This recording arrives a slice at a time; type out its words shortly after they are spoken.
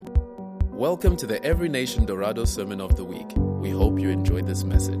Welcome to the Every Nation Dorado Sermon of the Week. We hope you enjoyed this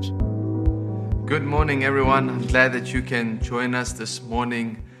message. Good morning, everyone. I'm glad that you can join us this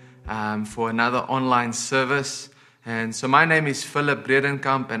morning for another online service. And so my name is Philip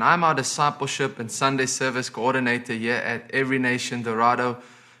Bredenkamp, and I'm our discipleship and Sunday service coordinator here at Every Nation Dorado.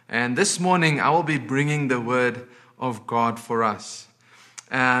 And this morning, I will be bringing the word of God for us.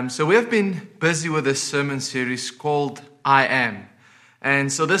 So we have been busy with a sermon series called I Am.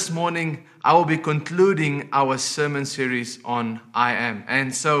 And so this morning, I will be concluding our sermon series on I Am.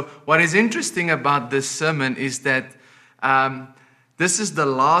 And so what is interesting about this sermon is that this is the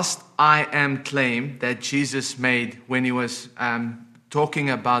last I Am claim that Jesus made when he was talking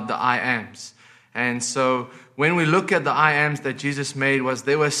about the I Ams. And so when we look at the I Ams that Jesus made,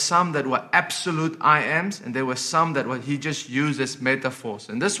 there were some that were absolute I Ams, and there were some that he just used as metaphors.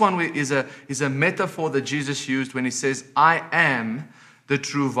 And this one is a metaphor that Jesus used when he says, I am the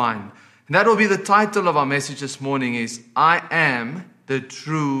true vine. And that will be the title of our message this morning is, I am the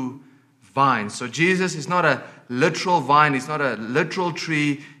true vine. So Jesus is not a literal vine. He's not a literal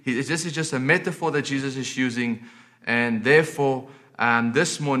tree. This is just a metaphor that Jesus is using. And therefore,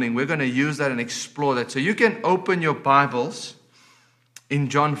 this morning, we're going to use that and explore that. So you can open your Bibles in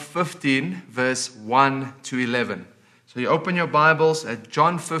John 15, verse 1 to 11. So you open your Bibles at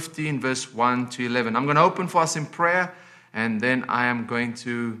John 15, verse 1 to 11. I'm going to open for us in prayer, and then I am going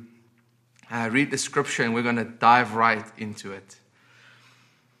to read the scripture, and we're going to dive right into it.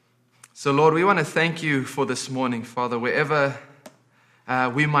 So Lord, we want to thank you for this morning, Father, wherever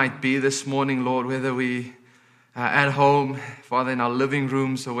we might be this morning, Lord, whether we at home, Father, in our living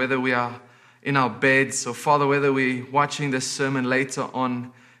rooms, or whether we are in our beds, or Father, whether we're watching this sermon later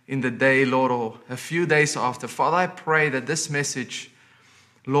on in the day, Lord, or a few days after. Father, I pray that this message,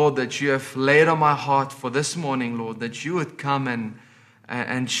 Lord, that you have laid on my heart for this morning, Lord, that you would come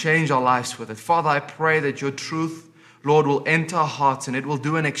and change our lives with it. Father, I pray that your truth, Lord, will enter our hearts and it will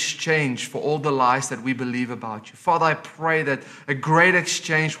do an exchange for all the lies that we believe about you. Father, I pray that a great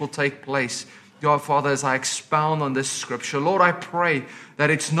exchange will take place, God, Father, as I expound on this scripture. Lord, I pray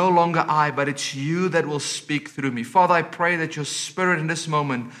that it's no longer I, but it's you that will speak through me. Father, I pray that your spirit in this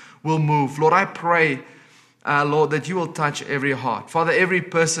moment will move. Lord, I pray, Lord, that you will touch every heart. Father, every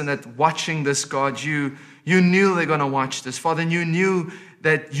person that's watching this, God, you knew they're going to watch this. Father, you knew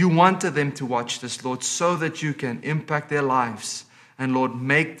that you wanted them to watch this, Lord, so that you can impact their lives and, Lord,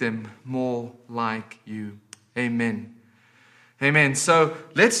 make them more like you. Amen. Amen. So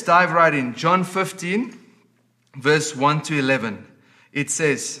let's dive right in. John 15, verse 1 to 11. It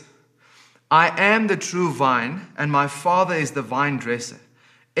says, I am the true vine, and my Father is the vine dresser.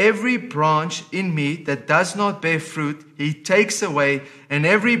 Every branch in me that does not bear fruit, he takes away, and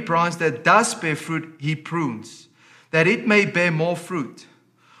every branch that does bear fruit, he prunes, that it may bear more fruit.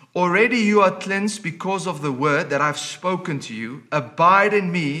 Already you are cleansed because of the word that I've spoken to you. Abide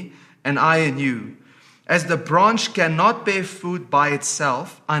in me, and I in you. As the branch cannot bear fruit by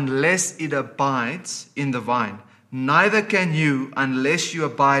itself unless it abides in the vine, neither can you unless you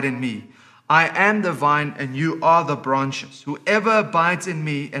abide in me. I am the vine, and you are the branches. Whoever abides in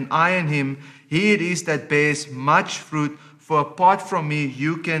me, and I in him, he it is that bears much fruit, for apart from me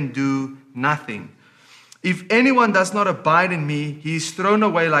you can do nothing. If anyone does not abide in me, he is thrown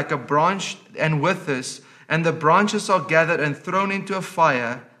away like a branch and withers, and the branches are gathered and thrown into a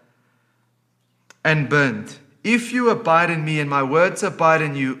fire and burned. If you abide in me and my words abide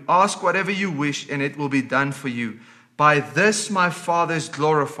in you, ask whatever you wish and it will be done for you. By this my Father is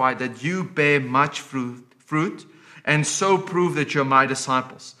glorified, that you bear much fruit and so prove that you're my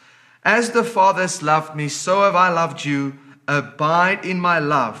disciples. As the Father has loved me, so have I loved you. Abide in my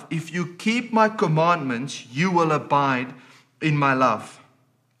love. If you keep my commandments, you will abide in my love.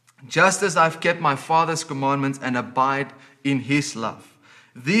 Just as I've kept my Father's commandments and abide in his love.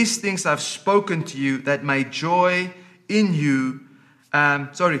 These things I've spoken to you that my joy in you.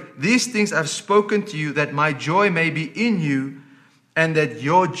 These things I've spoken to you that my joy may be in you, and that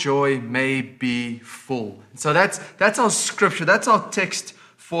your joy may be full. So that's our scripture. That's our text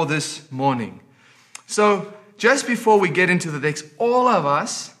for this morning. So just before we get into the text, all of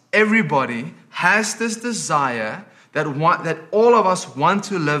us, everybody, has this desire that all of us want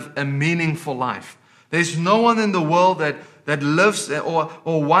to live a meaningful life. There's no one in the world that lives or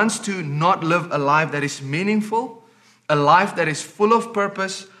wants to not live a life that is meaningful, a life that is full of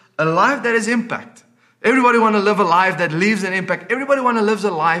purpose, a life that is impact. Everybody wants to live a life that leaves an impact. Everybody wants to live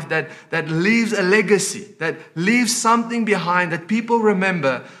a life that leaves a legacy, that leaves something behind that people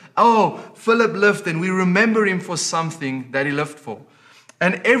remember. Oh, Philip lived, and we remember him for something that he lived for.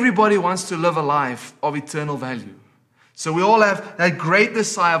 And everybody wants to live a life of eternal value. So we all have that great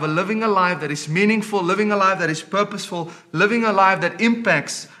desire of living a life that is meaningful, living a life that is purposeful, living a life that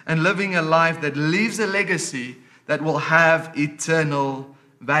impacts, and living a life that leaves a legacy that will have eternal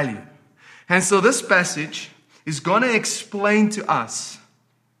value. And so this passage is going to explain to us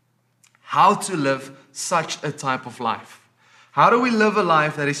how to live such a type of life. How do we live a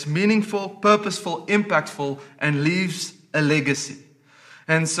life that is meaningful, purposeful, impactful, and leaves a legacy?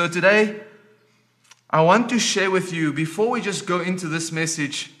 And so today, I want to share with you, before we just go into this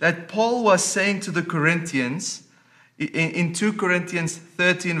message, that Paul was saying to the Corinthians, in 2 Corinthians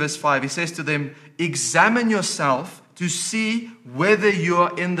 13 verse 5, he says to them, examine yourself to see whether you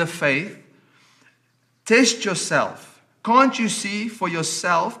are in the faith. Test yourself. Can't you see for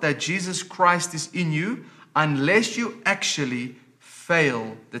yourself that Jesus Christ is in you unless you actually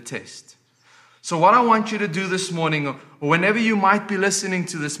fail the test? So what I want you to do this morning, or whenever you might be listening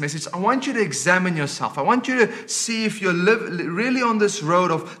to this message, I want you to examine yourself. I want you to see if you're really on this road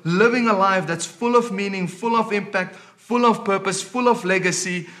of living a life that's full of meaning, full of impact, full of purpose, full of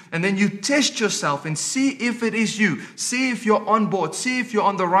legacy. And then you test yourself and see if it is you. See if you're on board. See if you're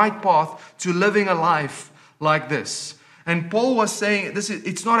on the right path to living a life like this. And Paul was saying,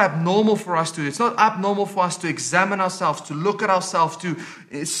 it's not abnormal for us to, it's not abnormal for us to examine ourselves, to look at ourselves, to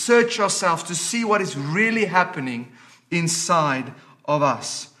search ourselves, to see what is really happening inside of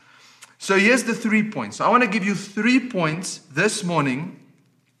us. So here's the 3 points. So I want to give you 3 points this morning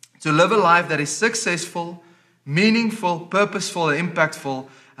to live a life that is successful, meaningful, purposeful, and impactful,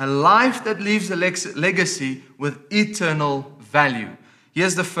 a life that leaves a legacy with eternal value.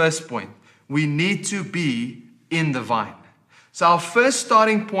 Here's the first point. We need to be in the vine. So our first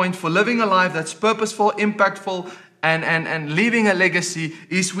starting point for living a life that's purposeful, impactful, and leaving a legacy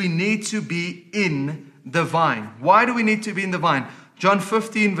is we need to be in the vine. Why do we need to be in the vine? John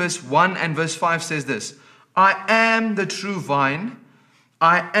 15 verse 1 and verse 5 says this, I am the true vine.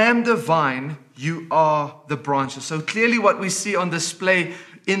 I am the vine. You are the branches. So clearly what we see on display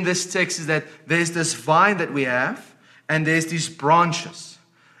in this text is that there's this vine that we have, and there's these branches.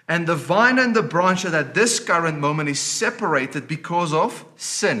 And the vine and the branch at this current moment is separated because of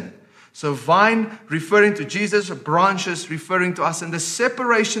sin. So vine referring to Jesus, branches referring to us. And the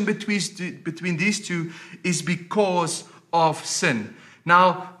separation between these two is because of sin.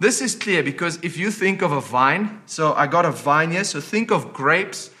 Now, this is clear because if you think of a vine, so I got a vine here, so think of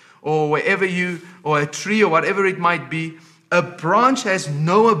grapes or or a tree or whatever it might be. A branch has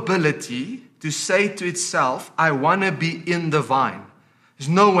no ability to say to itself, I want to be in the vine. There's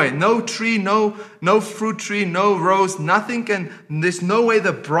no way, no tree, no fruit tree, no rose, nothing can, there's no way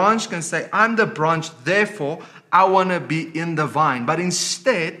the branch can say, I'm the branch, therefore I want to be in the vine. But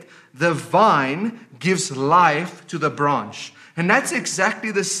instead, the vine gives life to the branch. And that's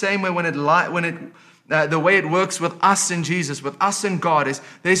exactly the same way the way it works with us and Jesus, with us and God is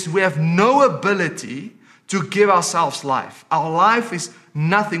we have no ability to give ourselves life. Our life is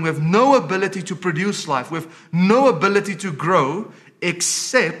nothing. We have no ability to produce life. We have no ability to grow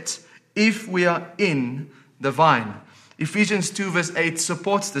except if we are in the vine. Ephesians 2 verse 8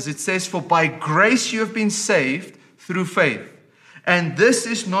 supports this. It says, for by grace you have been saved through faith. And this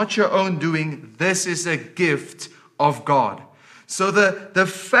is not your own doing. This is a gift of God. So the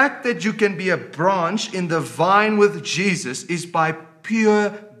fact that you can be a branch in the vine with Jesus is by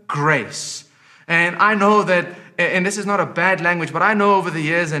pure grace. And I know that, and this is not a bad language, but I know over the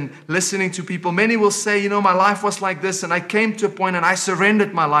years and listening to people, many will say, my life was like this and I came to a point and I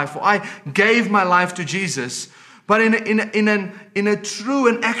surrendered my life or I gave my life to Jesus. But in a true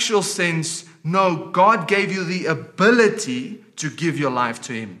and actual sense, no, God gave you the ability to give your life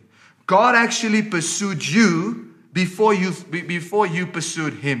to Him. God actually pursued you before you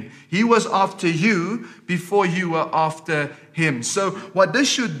pursued Him. He was after you before you were after Him. So what this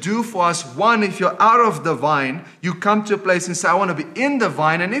should do for us, one, if you're out of the vine, you come to a place and say, I want to be in the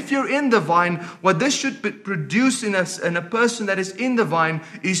vine. And if you're in the vine, what this should produce in us and a person that is in the vine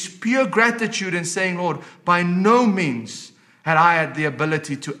is pure gratitude and saying, Lord, by no means had I had the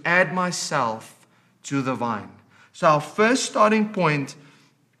ability to add myself to the vine. So our first starting point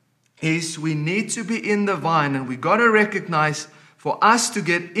is we need to be in the vine, and we got to recognize for us to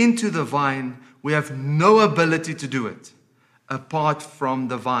get into the vine, we have no ability to do it apart from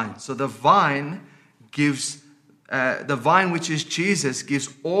the vine. So the vine gives, which is Jesus, gives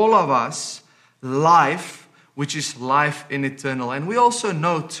all of us life, which is life in eternal. And we also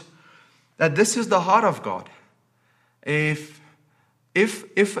note that this is the heart of God. If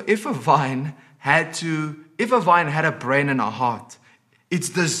a vine had a brain and a heart, its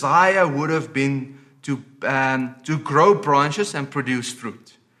desire would have been to grow branches and produce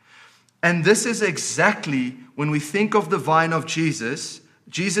fruit. And this is exactly when we think of the vine of Jesus,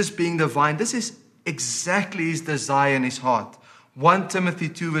 Jesus being the vine, this is exactly his desire in his heart. 1 Timothy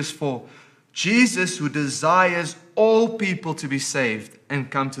 2 verse 4. Jesus, who desires all people to be saved and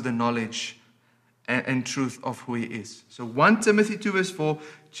come to the knowledge and truth of who he is. So 1 Timothy 2 verse 4,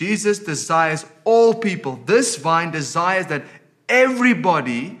 Jesus desires all people. This vine desires that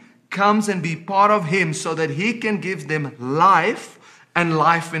everybody comes and be part of him so that he can give them life and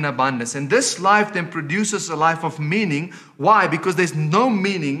life in abundance. And this life then produces a life of meaning. Why? Because there's no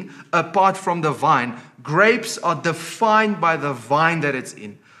meaning apart from the vine. Grapes are defined by the vine that it's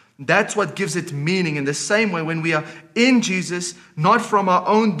in. That's what gives it meaning. In the same way, when we are in Jesus, not from our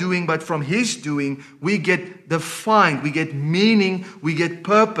own doing, but from his doing, we get defined, we get meaning, we get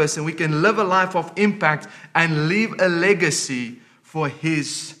purpose, and we can live a life of impact and leave a legacy for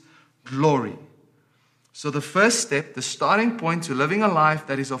his glory. So the first step, the starting point to living a life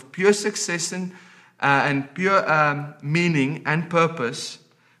that is of pure success and pure meaning and purpose,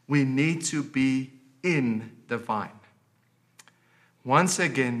 we need to be in the vine. Once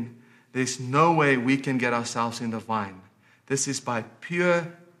again, there's no way we can get ourselves in the vine. This is by pure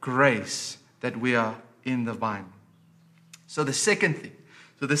grace that we are in the vine. So the second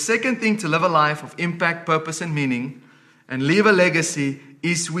thing to live a life of impact, purpose, and meaning and leave a legacy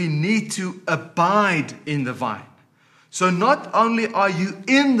is we need to abide in the vine. So not only are you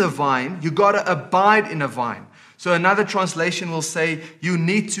in the vine, you got to abide in the vine. So another translation will say you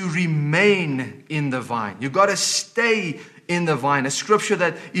need to remain in the vine. You got to stay in the vine. A scripture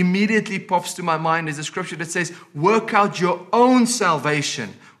that immediately pops to my mind is a scripture that says, work out your own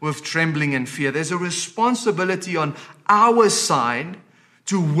salvation with trembling and fear. There's a responsibility on our side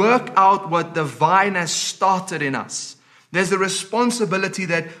to work out what the vine has started in us. There's a responsibility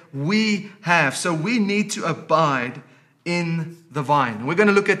that we have. So we need to abide in the vine. We're going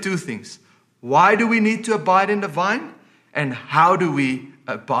to look at two things. Why do we need to abide in the vine? And how do we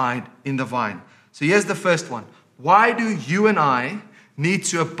abide in the vine? So here's the first one. Why do you and I need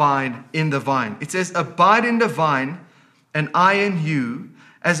to abide in the vine? It says, abide in the vine, and I in you,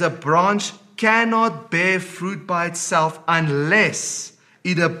 as a branch cannot bear fruit by itself unless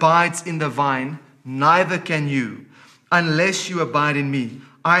it abides in the vine, neither can you, unless you abide in me.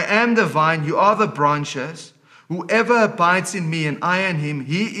 I am the vine, you are the branches. Whoever abides in me and I in him,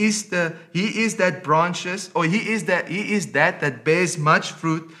 he is that bears much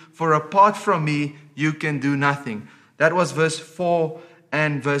fruit, for apart from me, you can do nothing. That was verse 4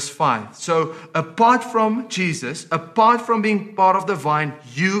 and verse 5. So apart from Jesus, apart from being part of the vine,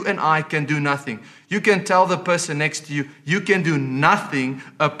 you and I can do nothing. You can tell the person next to you, you can do nothing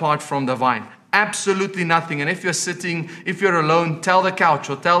apart from the vine. Absolutely nothing. And if you're alone, tell the couch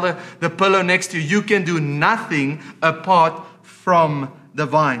or tell the pillow next to you, you can do nothing apart from the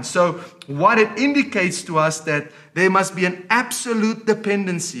vine. So what it indicates to us that there must be an absolute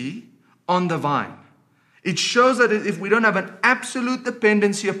dependency on the vine. It shows that if we don't have an absolute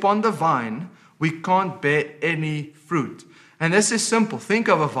dependency upon the vine, we can't bear any fruit. And this is simple. Think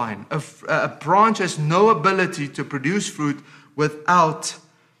of a vine. A branch has no ability to produce fruit without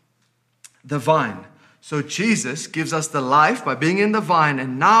the vine. So Jesus gives us the life by being in the vine,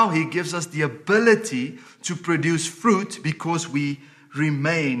 and now he gives us the ability to produce fruit because we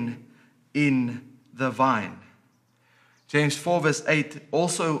remain in the vine. James 4 verse 8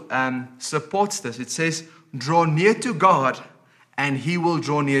 also supports this. It says, draw near to God and he will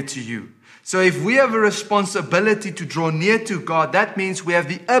draw near to you. So if we have a responsibility to draw near to God, that means we have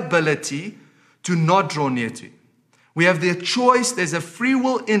the ability to not draw near to him. We have the choice, there's a free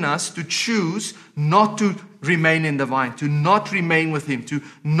will in us to choose not to remain in the vine, to not remain with him, to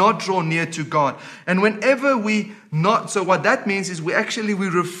not draw near to God. And whenever so what that means is we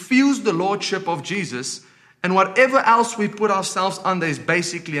refuse the lordship of Jesus, and whatever else we put ourselves under is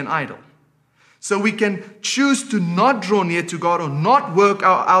basically an idol. So we can choose to not draw near to God or not work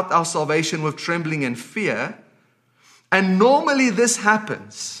out our salvation with trembling and fear. And normally this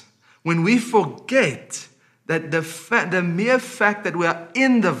happens when we forget that the mere fact that we are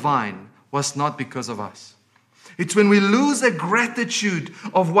in the vine was not because of us. It's when we lose a gratitude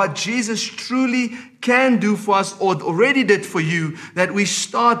of what Jesus truly can do for us or already did for you that we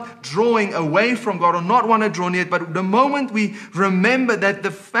start drawing away from God or not want to draw near. But the moment we remember that the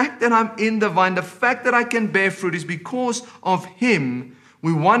fact that I'm in the vine, the fact that I can bear fruit is because of him,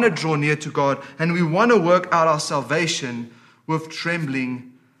 we want to draw near to God and we want to work out our salvation with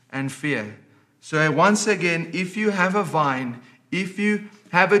trembling and fear. So once again, if you have a vine, if you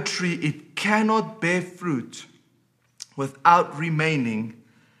have a tree, it cannot bear fruit without remaining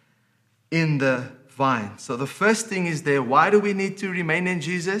in the vine. So the first thing is there, why do we need to remain in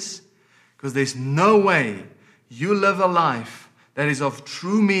Jesus? Because there's no way you live a life that is of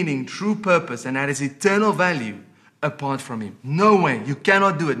true meaning, true purpose, and that is eternal value apart from Him. No way. You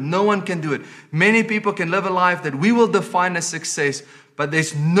cannot do it. No one can do it. Many people can live a life that we will define as success, but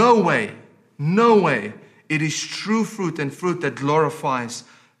there's no way it is true fruit and fruit that glorifies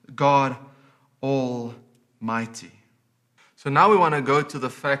God Almighty. So now we want to go to the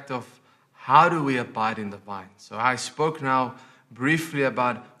fact of how do we abide in the vine. So I spoke now briefly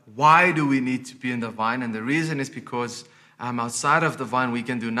about why do we need to be in the vine, and the reason is because outside of the vine we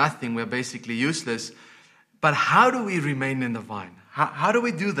can do nothing. We're basically useless. But how do we remain in the vine? How do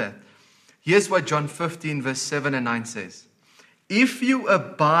we do that? Here's what John 15 verse 7 and 9 says. If you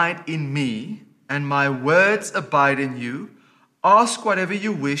abide in me and my words abide in you, ask whatever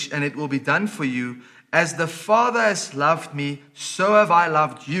you wish and it will be done for you. As the Father has loved me, so have I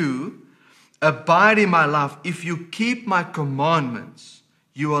loved you. Abide in my love. If you keep my commandments,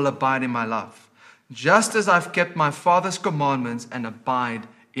 you will abide in my love. Just as I've kept my Father's commandments and abide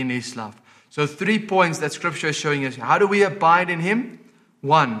in His love. So 3 points that Scripture is showing us. How do we abide in Him?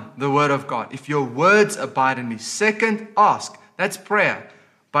 1, the Word of God. If your words abide in me. 2, ask. That's prayer.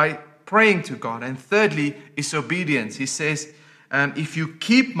 By praying to God. And thirdly is obedience. He says, if you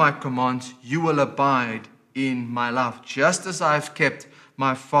keep my commands, you will abide in my love. Just as I have kept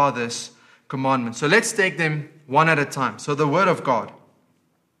my Father's commandments. So let's take them one at a time. So the Word of God.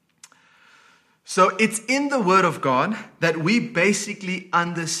 So it's in the Word of God that we basically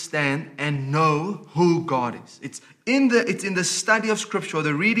understand and know who God is. It's in the study of Scripture, or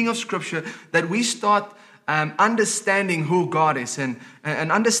the reading of Scripture, that we start understanding who God is and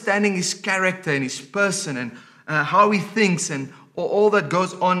understanding His character and His person and how He thinks and all that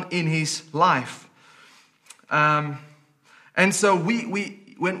goes on in His life. And so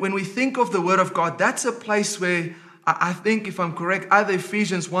when we think of the Word of God, that's a place where I think, if I'm correct, either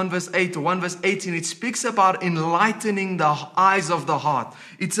Ephesians 1 verse 8 or 1 verse 18, it speaks about enlightening the eyes of the heart.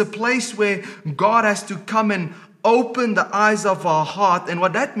 It's a place where God has to come and open the eyes of our heart. And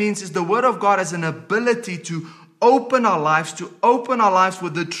what that means is the Word of God has an ability to open our lives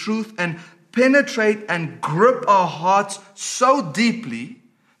with the truth and penetrate and grip our hearts so deeply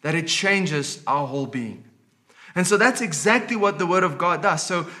that it changes our whole being. And so that's exactly what the Word of God does.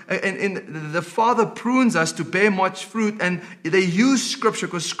 So and the Father prunes us to bear much fruit, and they use Scripture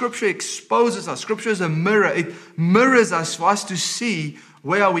because Scripture exposes us. Scripture is a mirror. It mirrors us for us to see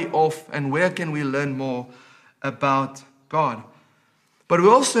where are we off and where can we learn more about God. But we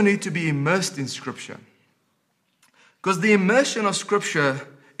also need to be immersed in Scripture, because the immersion of Scripture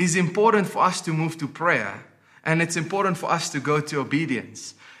is important for us to move to prayer, and it's important for us to go to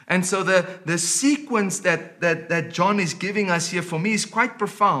obedience. And so the sequence that John is giving us here for me is quite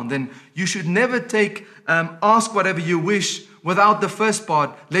profound. And you should never take ask whatever you wish without the first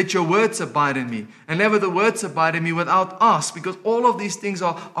part, let your words abide in me. And never the words abide in me without ask, because all of these things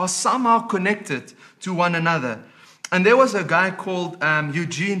are somehow connected to one another. And there was a guy called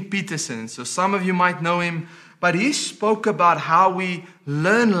Eugene Peterson. So some of you might know him, but he spoke about how we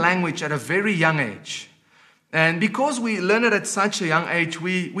learn language at a very young age. And because we learn it at such a young age,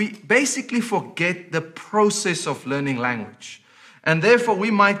 we basically forget the process of learning language. And therefore, we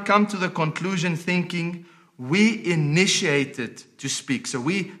might come to the conclusion thinking we initiated to speak. So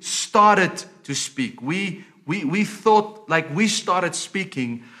we started to speak. We thought like we started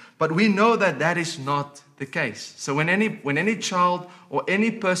speaking, but we know that that is not the case. So when any child or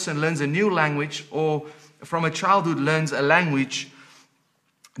any person learns a new language, or from a childhood learns a language,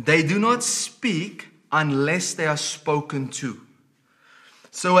 they do not speak unless they are spoken to.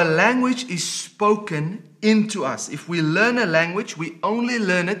 So a language is spoken into us. If we learn a language, we only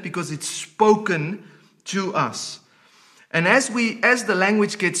learn it because it's spoken to us. And as the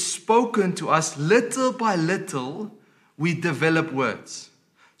language gets spoken to us, little by little, we develop words.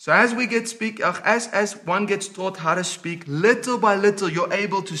 So as one gets taught how to speak, little by little, you're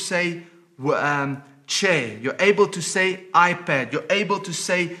able to say chair. You're able to say iPad. You're able to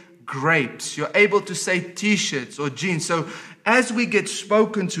say grapes. You're able to say t-shirts or jeans. So as we get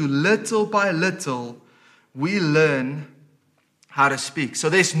spoken to little by little, we learn how to speak. So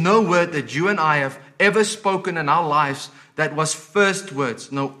there's no word that you and I have ever spoken in our lives that was first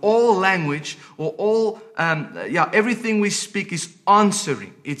words. No, all language or everything we speak is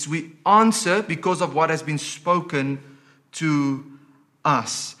answering. We answer because of what has been spoken to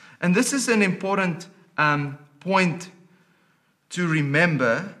us. And this is an important point to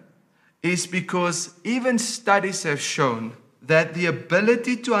remember, is because even studies have shown that the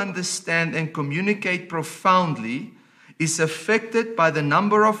ability to understand and communicate profoundly is affected by the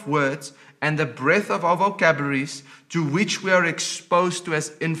number of words and the breadth of our vocabularies to which we are exposed to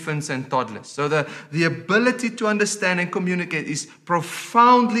as infants and toddlers. So the ability to understand and communicate is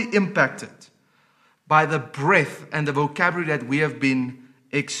profoundly impacted by the breadth and the vocabulary that we have been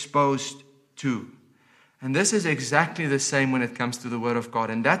exposed to. And this is exactly the same when it comes to the Word of God.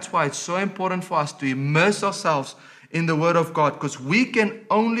 And that's why it's so important for us to immerse ourselves in the Word of God, because we can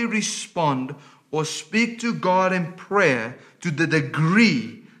only respond or speak to God in prayer to the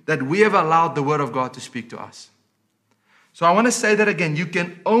degree that we have allowed the Word of God to speak to us. So I want to say that again. You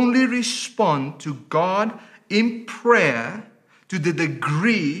can only respond to God in prayer to the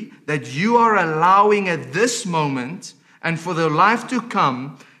degree that you are allowing at this moment and for the life to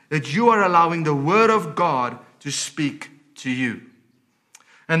come, that you are allowing the Word of God to speak to you.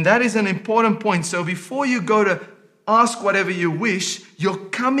 And that is an important point. So before you go to ask whatever you wish, you're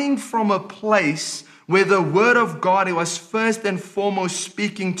coming from a place where the Word of God was first and foremost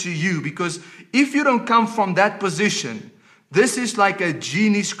speaking to you. Because if you don't come from that position, this is like a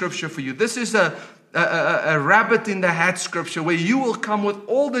genie scripture for you. This is a rabbit in the hat scripture where you will come with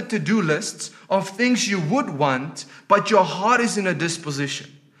all the to-do lists of things you would want, but your heart is in a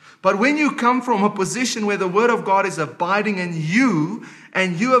disposition. But when you come from a position where the Word of God is abiding in you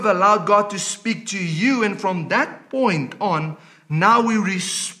and you have allowed God to speak to you, and from that point on, now we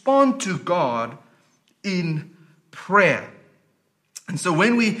respond to God in prayer. And so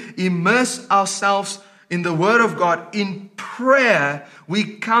when we immerse ourselves in the Word of God in prayer,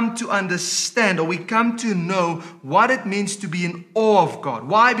 we come to understand, or we come to know what it means to be in awe of God.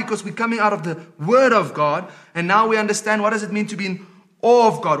 Why? Because we're coming out of the Word of God, and now we understand what does it mean to be in awe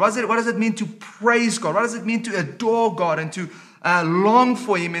of God. What does it mean to praise God? What does it mean to adore God and to long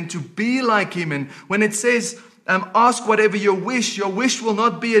for Him and to be like Him? And when it says, ask whatever your wish will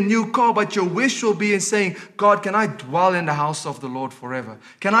not be a new car, but your wish will be in saying, God, can I dwell in the house of the Lord forever?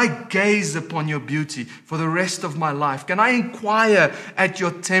 Can I gaze upon your beauty for the rest of my life? Can I inquire at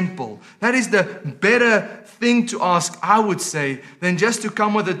your temple? That is the better thing to ask, I would say, than just to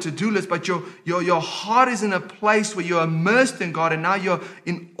come with a to-do list. But your heart is in a place where you're immersed in God, and now you're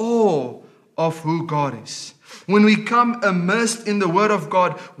in awe of who God is. When we come immersed in the Word of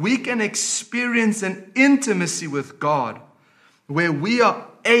God, we can experience an intimacy with God where we are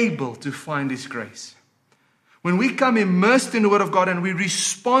able to find His grace. When we come immersed in the Word of God and we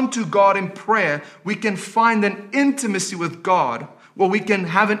respond to God in prayer, we can find an intimacy with God, or we can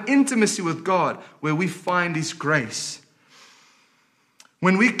have an intimacy with God where we find His grace.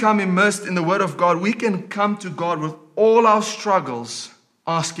 When we come immersed in the Word of God, we can come to God with all our struggles,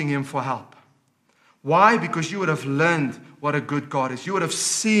 asking Him for help. Why? Because you would have learned what a good God is. You would have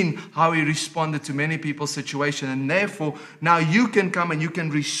seen how He responded to many people's situation. And therefore, now you can come and you can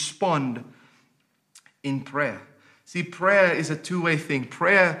respond in prayer. See, prayer is a two-way thing.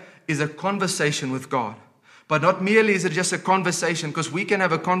 Prayer is a conversation with God. But not merely is it just a conversation, because we can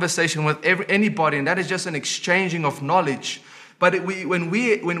have a conversation with anybody, and that is just an exchanging of knowledge. But when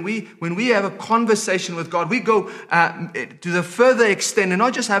we have a conversation with God, we go to the further extent, and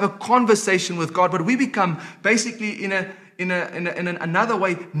not just have a conversation with God, but we become basically in another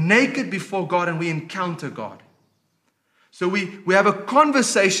way naked before God, and we encounter God. So we have a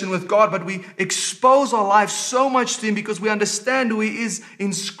conversation with God, but we expose our lives so much to Him because we understand who He is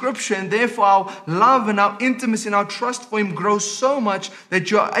in Scripture, and therefore our love and our intimacy and our trust for Him grows so much that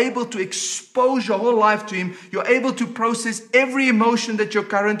you're able to expose your whole life to Him. You're able to process every emotion that you're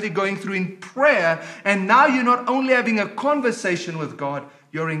currently going through in prayer, and now you're not only having a conversation with God,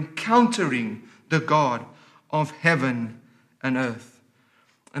 you're encountering the God of heaven and earth.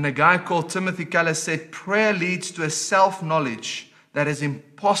 And a guy called Timothy Keller said, prayer leads to a self-knowledge that is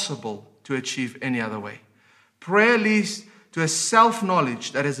impossible to achieve any other way. Prayer leads to a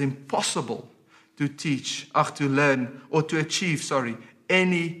self-knowledge that is impossible to learn, or to achieve,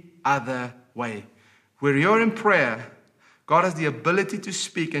 any other way. Where you're in prayer, God has the ability to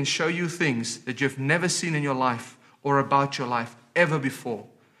speak and show you things that you've never seen in your life or about your life ever before.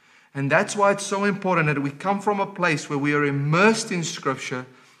 And that's why it's so important that we come from a place where we are immersed in Scripture,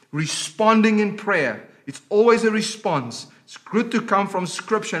 responding in prayer. It's always a response. It's good to come from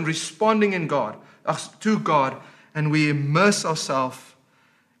Scripture and responding to God, and we immerse ourselves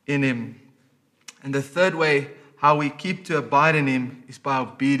in Him. And the third way how we keep to abide in Him is by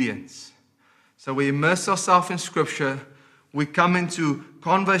obedience. So we immerse ourselves in Scripture, we come into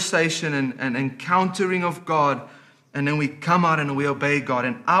conversation and encountering of God, and then we come out and we obey God.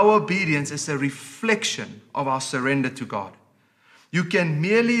 And our obedience is a reflection of our surrender to God. You can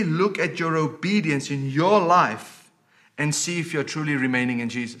merely look at your obedience in your life and see if you're truly remaining in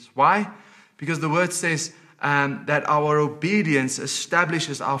Jesus. Why? Because the Word says, that our obedience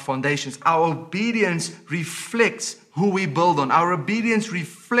establishes our foundations. Our obedience reflects who we build on. Our obedience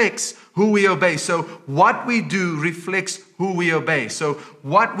reflects who we obey. So what we do reflects who we obey. So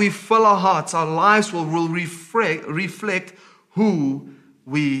what we fill our hearts, our lives will reflect who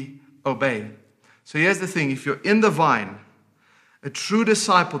we obey. So here's the thing. If you're in the vine, a true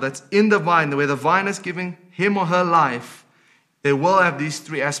disciple that's in the vine, where the vine is giving him or her life, they will have these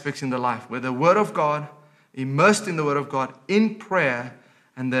three aspects in their life, where the Word of God, immersed in the Word of God, in prayer,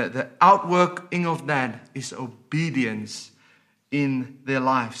 and the outworking of that is obedience in their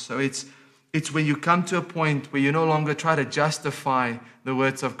life. So it's when you come to a point where you no longer try to justify the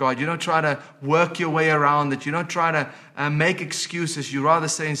words of God. You don't try to work your way around it. You don't try to make excuses. You rather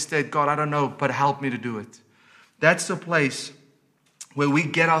say instead, God, I don't know, but help me to do it. That's the place where we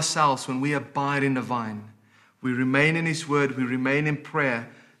get ourselves when we abide in the vine. We remain in His Word. We remain in prayer.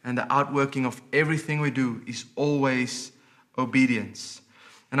 And the outworking of everything we do is always obedience.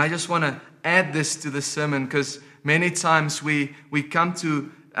 And I just want to add this to the sermon, because many times we come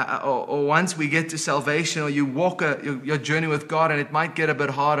to, or once we get to salvation, or you walk your journey with God, and it might get a bit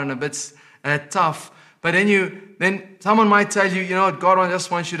hard and a bit tough. But then someone might tell you, you know what, God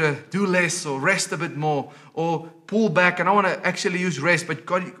just wants you to do less, or rest a bit more, or pull back. And I want to actually use rest, but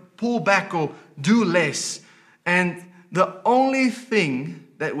God, pull back or do less. And the only thing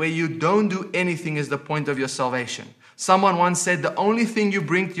that where you don't do anything is the point of your salvation. Someone once said the only thing you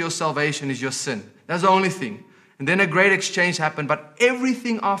bring to your salvation is your sin. That's the only thing. And then a great exchange happened. But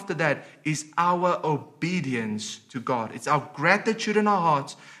everything after that is our obedience to God. It's our gratitude in our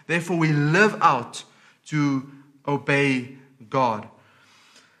hearts. Therefore, we live out to obey God.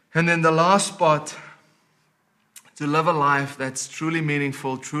 And then the last part, to live a life that's truly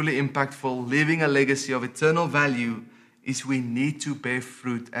meaningful, truly impactful, leaving a legacy of eternal value, is we need to bear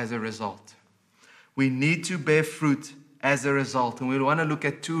fruit as a result. We need to bear fruit as a result. And we want to look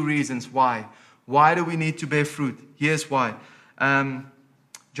at two reasons why. Why do we need to bear fruit? Here's why. John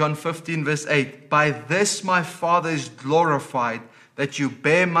 15 verse 8. By this my Father is glorified, that you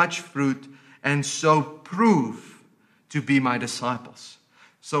bear much fruit, and so prove to be my disciples.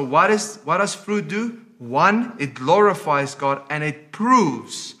 So what does fruit do? One, it glorifies God, and it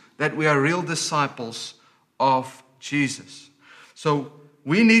proves that we are real disciples of Jesus. So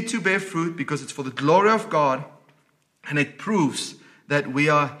we need to bear fruit because it's for the glory of God, and it proves that we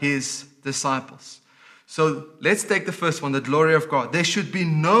are His disciples. So let's take the first one, the glory of God. There should be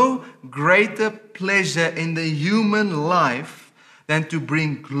no greater pleasure in the human life than to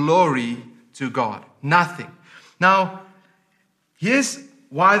bring glory to God. Nothing. Now, here's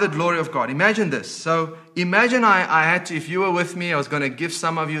why the glory of God. Imagine this. So imagine I had to, if you were with me, I was going to give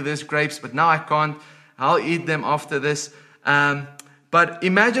some of you these grapes, but now I can't. I'll eat them after this. But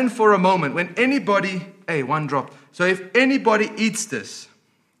imagine for a moment when anybody, one drop. So if anybody eats this,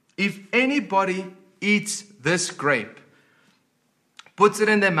 if anybody eats this grape, puts it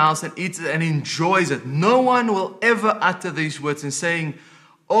in their mouth and eats it and enjoys it, no one will ever utter these words and saying,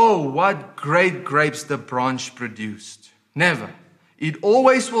 oh, what great grapes the branch produced. Never. It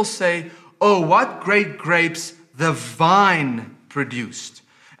always will say, oh, what great grapes the vine produced.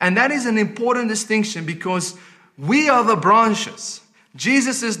 And that is an important distinction because we are the branches.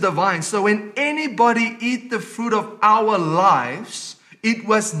 Jesus is the vine. So when anybody eat the fruit of our lives, it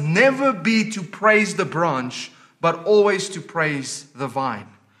was never be to praise the branch, but always to praise the vine.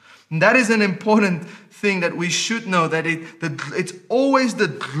 And that is an important thing that we should know, that it's always the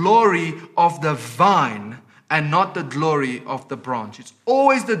glory of the vine and not the glory of the branch. It's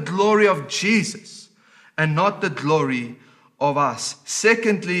always the glory of Jesus and not the glory of us.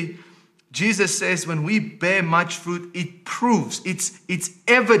 Secondly, Jesus says when we bear much fruit, it proves, it's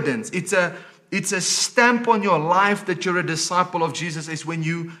evidence, it's a stamp on your life that you're a disciple of Jesus, is when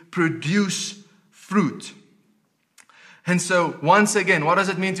you produce fruit. And so, once again, what does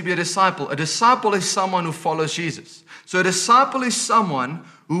it mean to be a disciple? A disciple is someone who follows Jesus. So a disciple is someone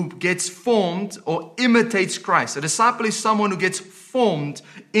who gets formed or imitates Christ. A disciple is someone who gets formed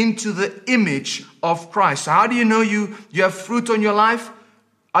into the image of Christ. So how do you know you have fruit on your life?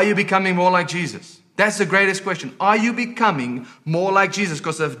 Are you becoming more like Jesus? That's the greatest question. Are you becoming more like Jesus?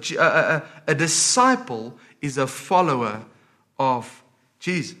 Because a disciple is a follower of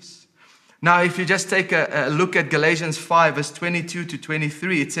Jesus. Now, if you just take a look at Galatians 5, verse 22 to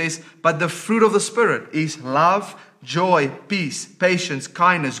 23, it says, but the fruit of the Spirit is love, joy, peace, patience,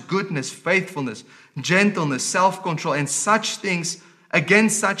 kindness, goodness, faithfulness, gentleness, self-control, and such things,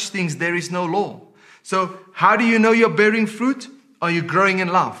 against such things there is no law. So how do you know you're bearing fruit? Are you growing in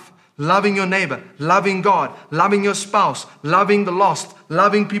love? Loving your neighbor, loving God, loving your spouse, loving the lost,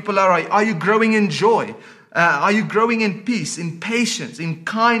 loving people around you. Are you growing in joy? Are you growing in peace, in patience, in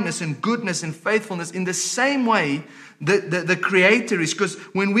kindness, in goodness, in faithfulness? In the same way the Creator is. Because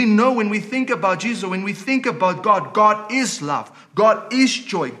when we think about Jesus, or when we think about God, God is love. God is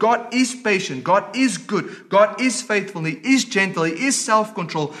joy. God is patient. God is good. God is faithful. He is gentle. He is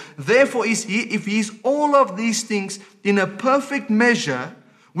self-control. Therefore, if He is all of these things in a perfect measure,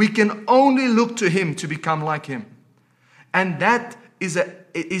 we can only look to Him to become like Him. And that is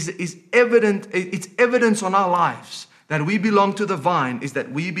evident. It's evidence on our lives that we belong to the vine, is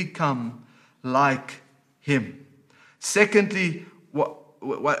that we become like Him. Secondly,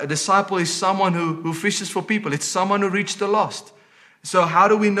 a disciple is someone who fishes for people. It's someone who reached the lost. So how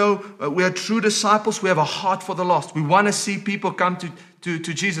do we know we are true disciples? We have a heart for the lost. We want to see people come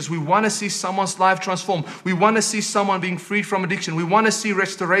to Jesus. We want to see someone's life transformed. We want to see someone being freed from addiction. We want to see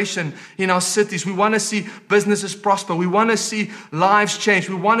restoration in our cities. We want to see businesses prosper. We want to see lives change.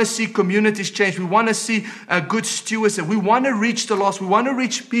 We want to see communities change. We want to see good stewardship. We want to reach the lost. We want to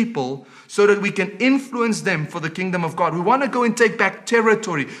reach people so that we can influence them for the kingdom of God. We want to go and take back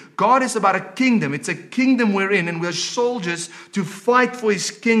territory. God is about a kingdom. It's a kingdom we're in, and we're soldiers to fight for His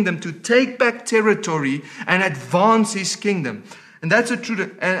kingdom, to take back territory and advance His kingdom. And that's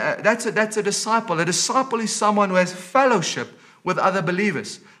a disciple. A disciple is someone who has fellowship with other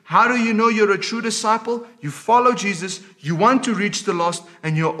believers. How do you know you're a true disciple? You follow Jesus, you want to reach the lost,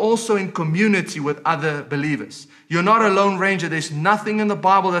 and you're also in community with other believers. You're not a lone ranger. There's nothing in the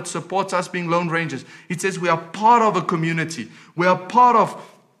Bible that supports us being lone rangers. It says we are part of a community. We are part of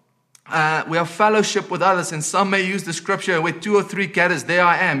we have fellowship with others. And some may use the scripture, where 2 or 3 gathers, there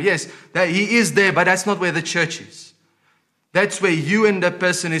I am. Yes, that He is there, but that's not where the church is. That's where you and the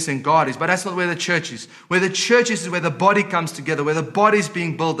person is and God is, but that's not where the church is. Where the church is where the body comes together, where the body is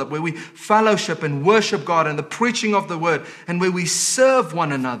being built up, where we fellowship and worship God and the preaching of the word, and where we serve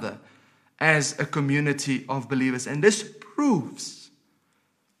one another as a community of believers. And this proves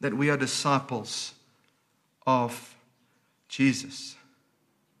that we are disciples of Jesus.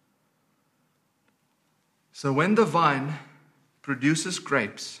 So when the vine produces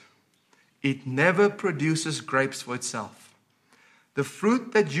grapes, it never produces grapes for itself. The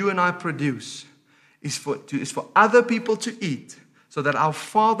fruit that you and I produce is for other people to eat, so that our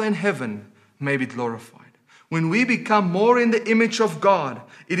Father in heaven may be glorified. When we become more in the image of God,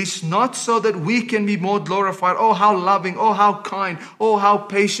 it is not so that we can be more glorified. Oh, how loving. Oh, how kind. Oh, how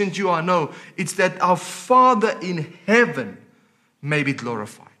patient you are. No, it's that our Father in heaven may be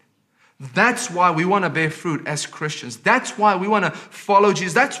glorified. That's why we want to bear fruit as Christians. That's why we want to follow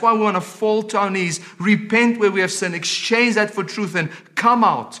Jesus. That's why we want to fall to our knees, repent where we have sinned, exchange that for truth, and come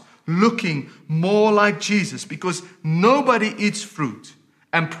out looking more like Jesus. Because nobody eats fruit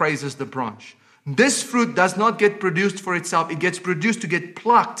and praises the branch. This fruit does not get produced for itself. It gets produced to get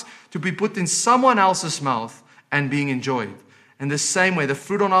plucked, to be put in someone else's mouth and being enjoyed. In the same way, the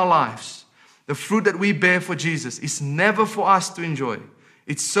fruit on our lives, the fruit that we bear for Jesus, is never for us to enjoy.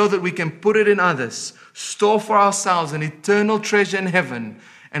 It's so that we can put it in others, store for ourselves an eternal treasure in heaven,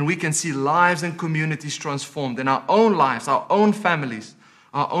 and we can see lives and communities transformed in our own lives, our own families,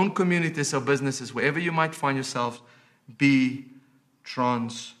 our own communities, our businesses, wherever you might find yourselves, be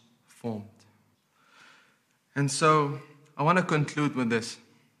transformed. And so I want to conclude with this,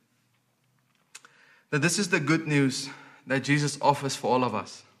 that this is the good news that Jesus offers for all of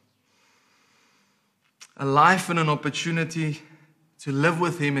us. A life and an opportunity to live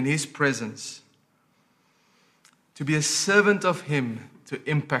with Him in His presence, to be a servant of Him, to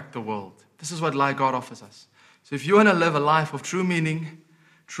impact the world. This is what God offers us. So if you want to live a life of true meaning,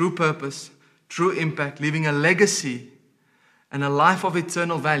 true purpose, true impact, leaving a legacy and a life of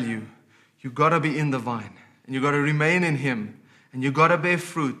eternal value, you've got to be in the vine, and you've got to remain in Him, and you've got to bear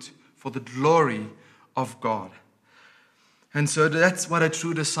fruit for the glory of God. And so that's what a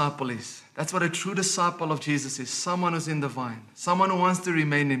true disciple is. That's what a true disciple of Jesus is. Someone who's in the vine. Someone who wants to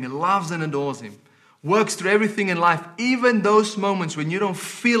remain in Him, loves and adores Him. Works through everything in life, even those moments when you don't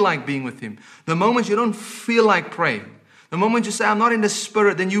feel like being with Him. The moments you don't feel like praying. The moment you say, I'm not in the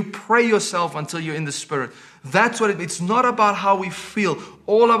Spirit, then you pray yourself until you're in the Spirit. That's what it's not about how we feel.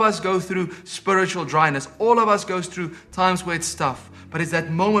 All of us go through spiritual dryness. All of us go through times where it's tough. But it's that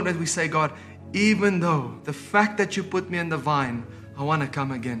moment that we say, God, even though the fact that you put me in the vine, I want to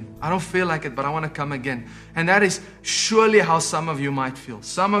come again. I don't feel like it, but I want to come again. And that is surely how some of you might feel.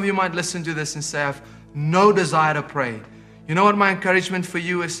 Some of you might listen to this and say, I have no desire to pray. You know what my encouragement for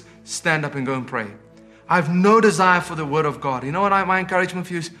you is? Stand up and go and pray. I have no desire for the Word of God. You know what my encouragement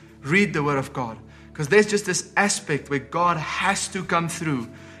for you is? Read the Word of God. Because there's just this aspect where God has to come through.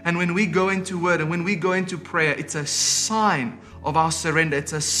 And when we go into Word and when we go into prayer, it's a sign of our surrender.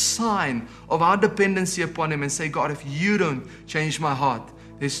 It's a sign of our dependency upon Him, and say, God, if you don't change my heart,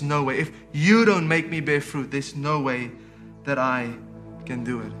 there's no way. If you don't make me bear fruit, there's no way that I can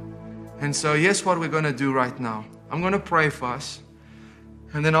do it. And so here's what we're going to do right now. I'm going to pray for us.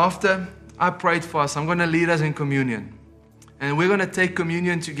 And then after I prayed for us, I'm going to lead us in communion. And we're going to take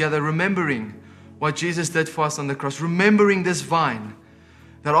communion together, remembering what Jesus did for us on the cross, remembering this vine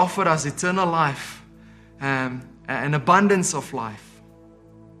that offered us eternal life, an abundance of life.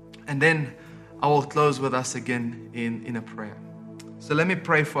 And then I will close with us again in a prayer. So let me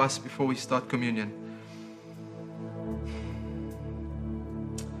pray for us before we start communion.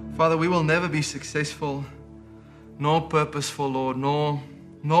 Father, we will never be successful, nor purposeful, Lord, nor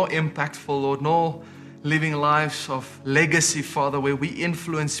impactful, Lord, nor living lives of legacy, Father, where we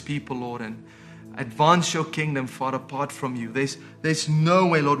influence people, Lord, and advance your kingdom, Father, apart from you. There's no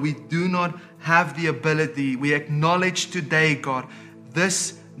way, Lord. We do not have the ability. We acknowledge today, God,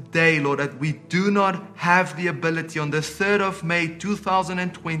 this day, Lord, that we do not have the ability. On the 3rd of May,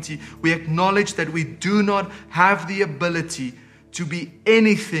 2020, we acknowledge that we do not have the ability to be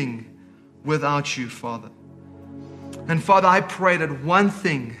anything without you, Father. And Father, I pray that one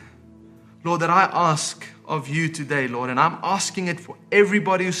thing, Lord, that I ask of you today, Lord, and I'm asking it for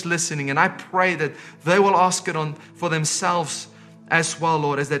everybody who's listening, and I pray that they will ask it for themselves as well,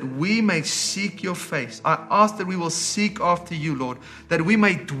 Lord, is that we may seek your face. I ask that we will seek after you, Lord, that we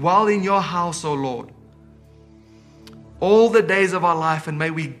may dwell in your house, O Lord, all the days of our life, and may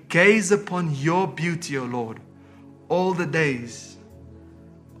we gaze upon your beauty, O Lord, all the days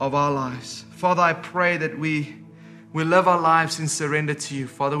of our lives. Father, I pray that we live our lives in surrender to you,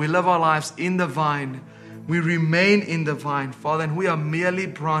 Father. We live our lives in the vine. We remain in the vine, Father, and we are merely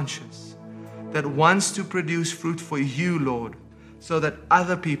branches that wants to produce fruit for you, Lord, so that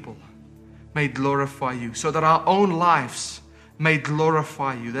other people may glorify you, so that our own lives may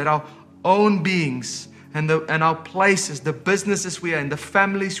glorify you, that our own beings and our places, the businesses we are in, the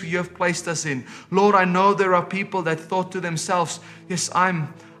families you have placed us in. Lord, I know there are people that thought to themselves, yes,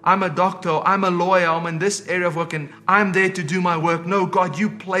 I'm a doctor, I'm a lawyer, I'm in this area of work, and I'm there to do my work. No, God, you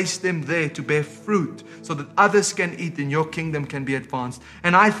placed them there to bear fruit so that others can eat and your kingdom can be advanced.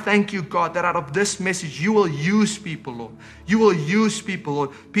 And I thank you, God, that out of this message, you will use people, Lord. You will use people,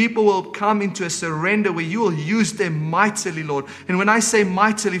 Lord. People will come into a surrender where you will use them mightily, Lord. And when I say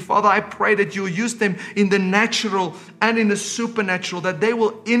mightily, Father, I pray that you will use them in the natural and in the supernatural, that they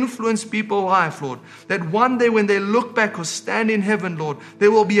will influence people's life, Lord. That one day when they look back or stand in heaven, Lord, there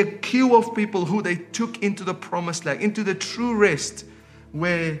will be a queue of people who they took into the promised land, into the true rest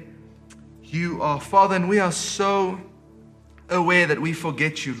where you are, Father. And we are so aware that we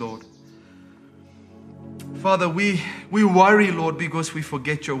forget you, Lord. Father, we worry, Lord, because we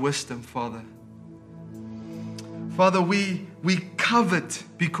forget your wisdom, Father. Father, we covet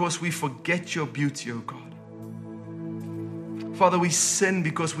because we forget your beauty, oh God. Father, we sin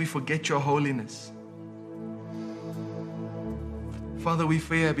because we forget your holiness. Father, we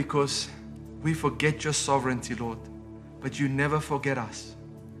fear because we forget your sovereignty, Lord. But you never forget us.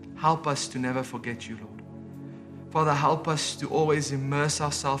 Help us to never forget you, Lord. Father, help us to always immerse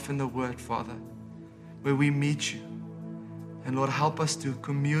ourselves in the Word, Father, where we meet you. And Lord, help us to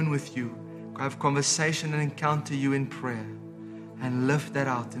commune with you, have conversation and encounter you in prayer, and live that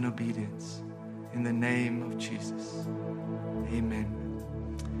out in obedience. In the name of Jesus.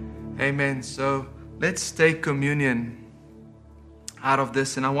 Amen. Amen. So let's take communion out of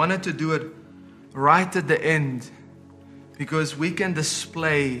this. And I wanted to do it right at the end because we can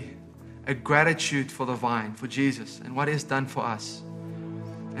display a gratitude for the vine, for Jesus and what He has done for us.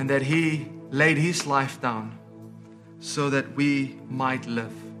 And that He laid His life down so that we might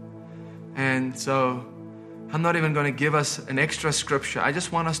live. And so I'm not even going to give us an extra scripture. I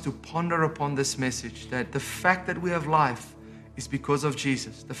just want us to ponder upon this message, that the fact that we have life is because of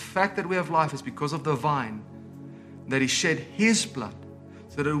Jesus. The fact that we have life is because of the vine, that He shed His blood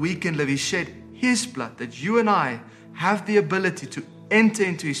so that we can live. He shed His blood, that you and I have the ability to enter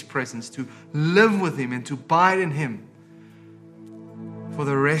into His presence, to live with Him and to abide in Him for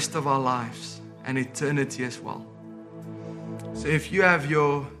the rest of our lives and eternity as well. So if you have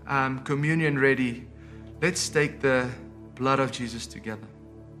your communion ready, let's take the blood of Jesus together.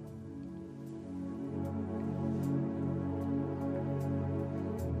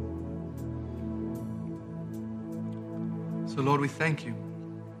 So Lord, we thank you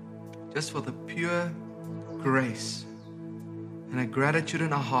just for the pure grace and a gratitude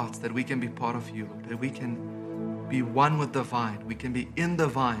in our hearts that we can be part of you, Lord, that we can be one with the vine. We can be in the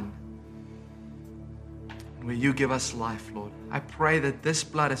vine where you give us life, Lord. I pray that this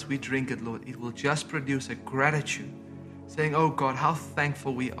blood, as we drink it, Lord, it will just produce a gratitude, saying, oh God, how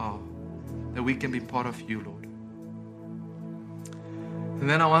thankful we are that we can be part of you, Lord. And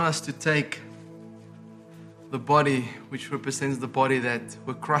then I want us to take the body, which represents the body that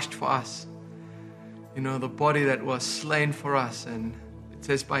were crushed for us. You know, the body that was slain for us. And it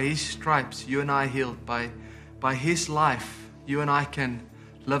says, by His stripes, you and I healed. By His life, you and I can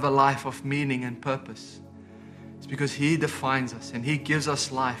live a life of meaning and purpose. It's because He defines us and He gives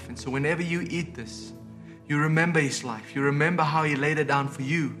us life. And so whenever you eat this, you remember His life. You remember how He laid it down for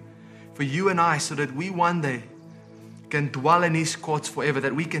you and I, so that we one day can dwell in His courts forever,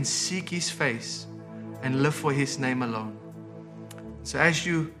 that we can seek His face and live for His name alone. So as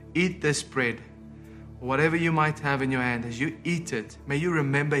you eat this bread, or whatever you might have in your hand, as you eat it, may you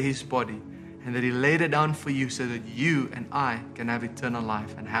remember His body and that He laid it down for you so that you and I can have eternal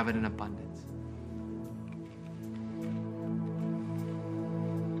life and have it in abundance.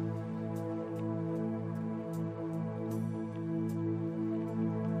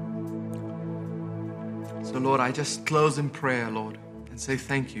 So Lord, I just close in prayer, Lord, and say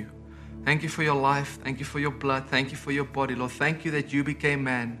thank you. Thank you for your life. Thank you for your blood. Thank you for your body, Lord. Thank you that you became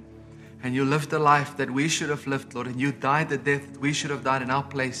man and you lived the life that we should have lived, Lord. And you died the death that we should have died in our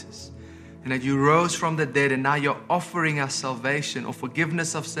places. And that you rose from the dead, and now you're offering us salvation, or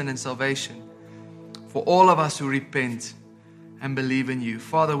forgiveness of sin and salvation for all of us who repent and believe in you.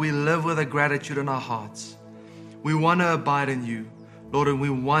 Father, we live with a gratitude in our hearts. We want to abide in you, Lord, and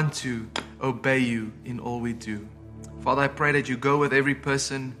we want to obey you in all we do. Father, I pray that you go with every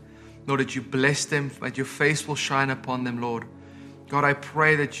person, Lord, that you bless them, that your face will shine upon them, Lord. God, I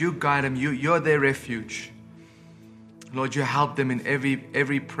pray that you guide them. You're their refuge. Lord, you help them in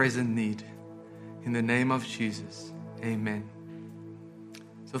every present need. In the name of Jesus, amen.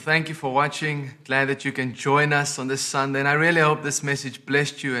 So thank you for watching. Glad that you can join us on this Sunday. And I really hope this message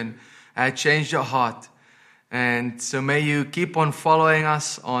blessed you and changed your heart. And so may you keep on following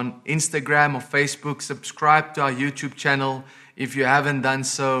us on Instagram or Facebook. Subscribe to our YouTube channel if you haven't done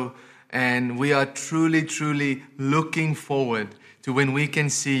so. And we are truly, truly looking forward to when we can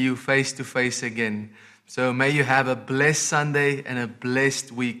see you face to face again. So may you have a blessed Sunday and a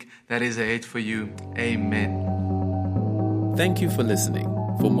blessed week that is ahead for you. Amen. Thank you for listening.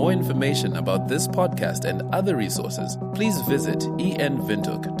 For more information about this podcast and other resources, please visit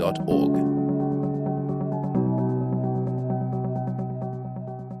enwindhoek.org.